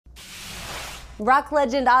Rock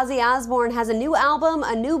legend Ozzy Osbourne has a new album,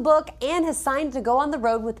 a new book, and has signed to go on the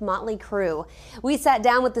road with Motley Crue. We sat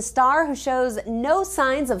down with the star, who shows no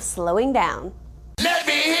signs of slowing down. Let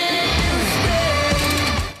me hear you.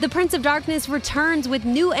 The Prince of Darkness returns with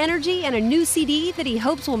new energy and a new CD that he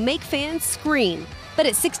hopes will make fans scream. But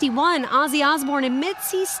at 61, Ozzy Osbourne admits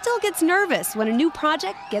he still gets nervous when a new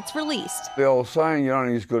project gets released. The old saying, you're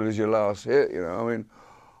only as good as your last hit, you know.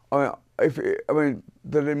 I mean,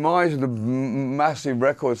 the demise of the massive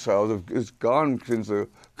record sales is gone since the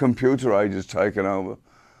computer age has taken over.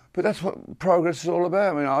 But that's what progress is all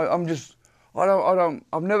about. I mean, I've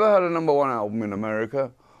never had a #1 album in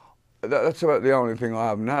America. That's about the only thing I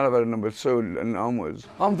haven't had. I've had a #2 and onwards.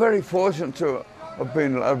 I'm very fortunate to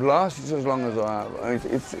have lasted as long as I have. And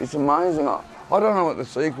it's amazing. I don't know what the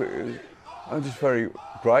secret is. I'm just very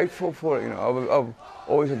grateful for it, you know. I've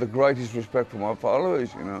always had the greatest respect for my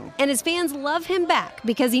followers, you know. And his fans love him back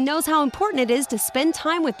because he knows how important it is to spend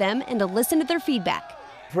time with them and to listen to their feedback.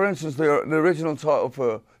 For instance, the original title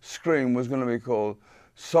for Scream was going to be called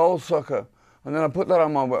Soul Sucker. And then I put that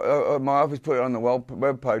on my office, put it on the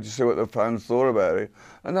web page to see what the fans thought about it.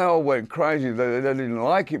 And they all went crazy. They didn't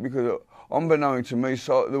like it because, unbeknownst to me,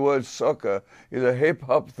 the word sucker is a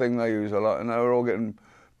hip-hop thing they use a lot, and they were all getting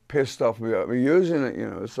pissed off about me using it, you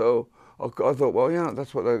know. So I thought, well, yeah,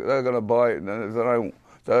 that's what they're going to buy it, and if they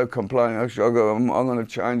don't complain, actually, I'm going to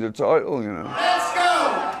change the title, you know. Let's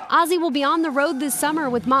go! Ozzy will be on the road this summer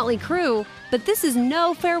with Motley Crue, but this is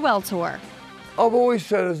no farewell tour. I've always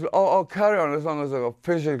said I'll carry on as long as I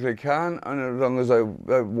physically can, and as long as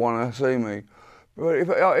they want to see me. But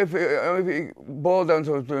if it boiled down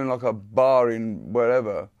to us doing like a bar in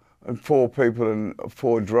wherever, and 4 people and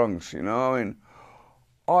 4 drunks, you know, I mean,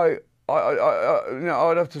 you know,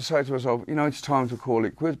 I'd have to say to myself, you know, it's time to call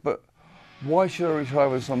it quits. But why should I retire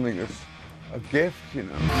with something that's a gift, you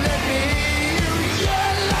know? Let me hear you,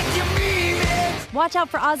 yeah, like you mean it. Watch out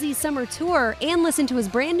for Ozzy's summer tour and listen to his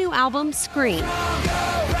brand new album, Scream.